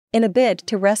In a bid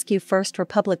to rescue First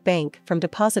Republic Bank from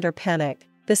depositor panic,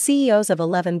 the CEOs of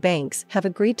 11 banks have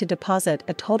agreed to deposit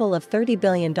a total of $30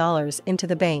 billion into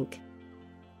the bank.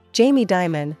 Jamie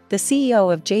Dimon, the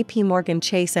CEO of JPMorgan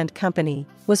Chase & Company,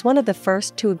 was one of the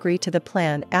first to agree to the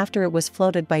plan after it was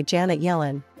floated by Janet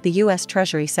Yellen, the US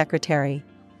Treasury Secretary.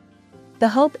 The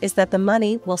hope is that the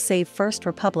money will save First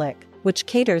Republic, which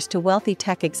caters to wealthy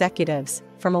tech executives,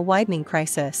 from a widening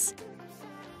crisis.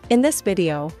 In this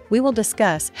video, we will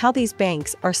discuss how these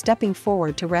banks are stepping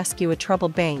forward to rescue a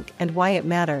troubled bank and why it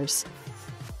matters.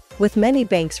 With many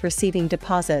banks receiving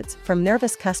deposits from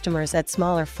nervous customers at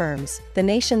smaller firms, the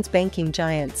nation's banking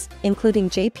giants, including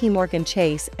JPMorgan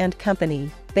Chase &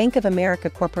 Company, Bank of America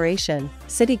Corporation,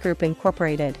 Citigroup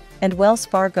Incorporated, and Wells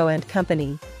Fargo &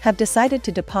 Company, have decided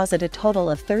to deposit a total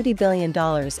of $30 billion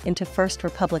into First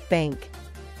Republic Bank.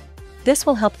 This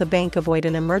will help the bank avoid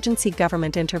an emergency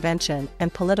government intervention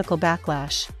and political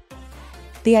backlash.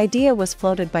 The idea was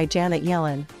floated by Janet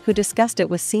Yellen, who discussed it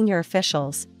with senior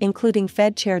officials, including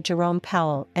Fed Chair Jerome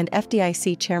Powell and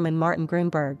FDIC Chairman Martin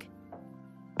Gruenberg.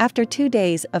 After 2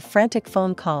 days of frantic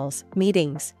phone calls,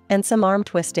 meetings, and some arm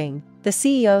twisting, the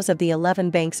CEOs of the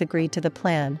 11 banks agreed to the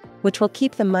plan, which will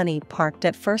keep the money parked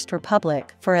at First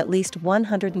Republic for at least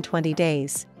 120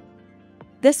 days.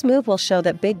 This move will show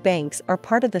that big banks are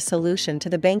part of the solution to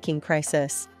the banking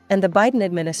crisis, and the Biden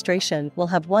administration will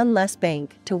have one less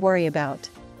bank to worry about.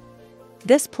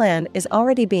 This plan is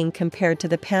already being compared to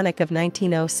the panic of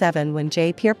 1907 when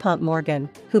JPMorgan,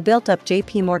 who built up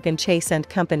JPMorgan Chase &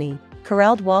 Company,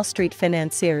 corralled Wall Street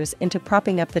financiers into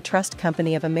propping up the Trust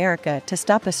Company of America to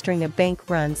stop a string of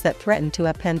bank runs that threatened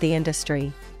to upend the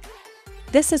industry.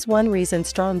 This is one reason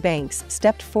strong banks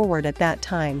stepped forward at that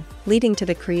time, leading to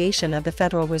the creation of the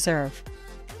Federal Reserve.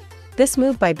 This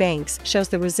move by banks shows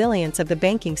the resilience of the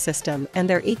banking system and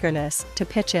their eagerness to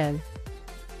pitch in.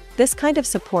 This kind of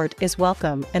support is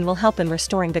welcome and will help in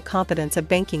restoring the confidence of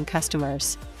banking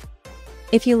customers.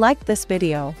 If you liked this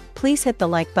video, please hit the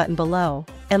like button below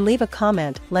and leave a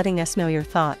comment letting us know your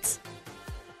thoughts.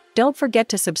 Don't forget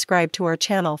to subscribe to our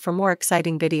channel for more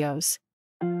exciting videos.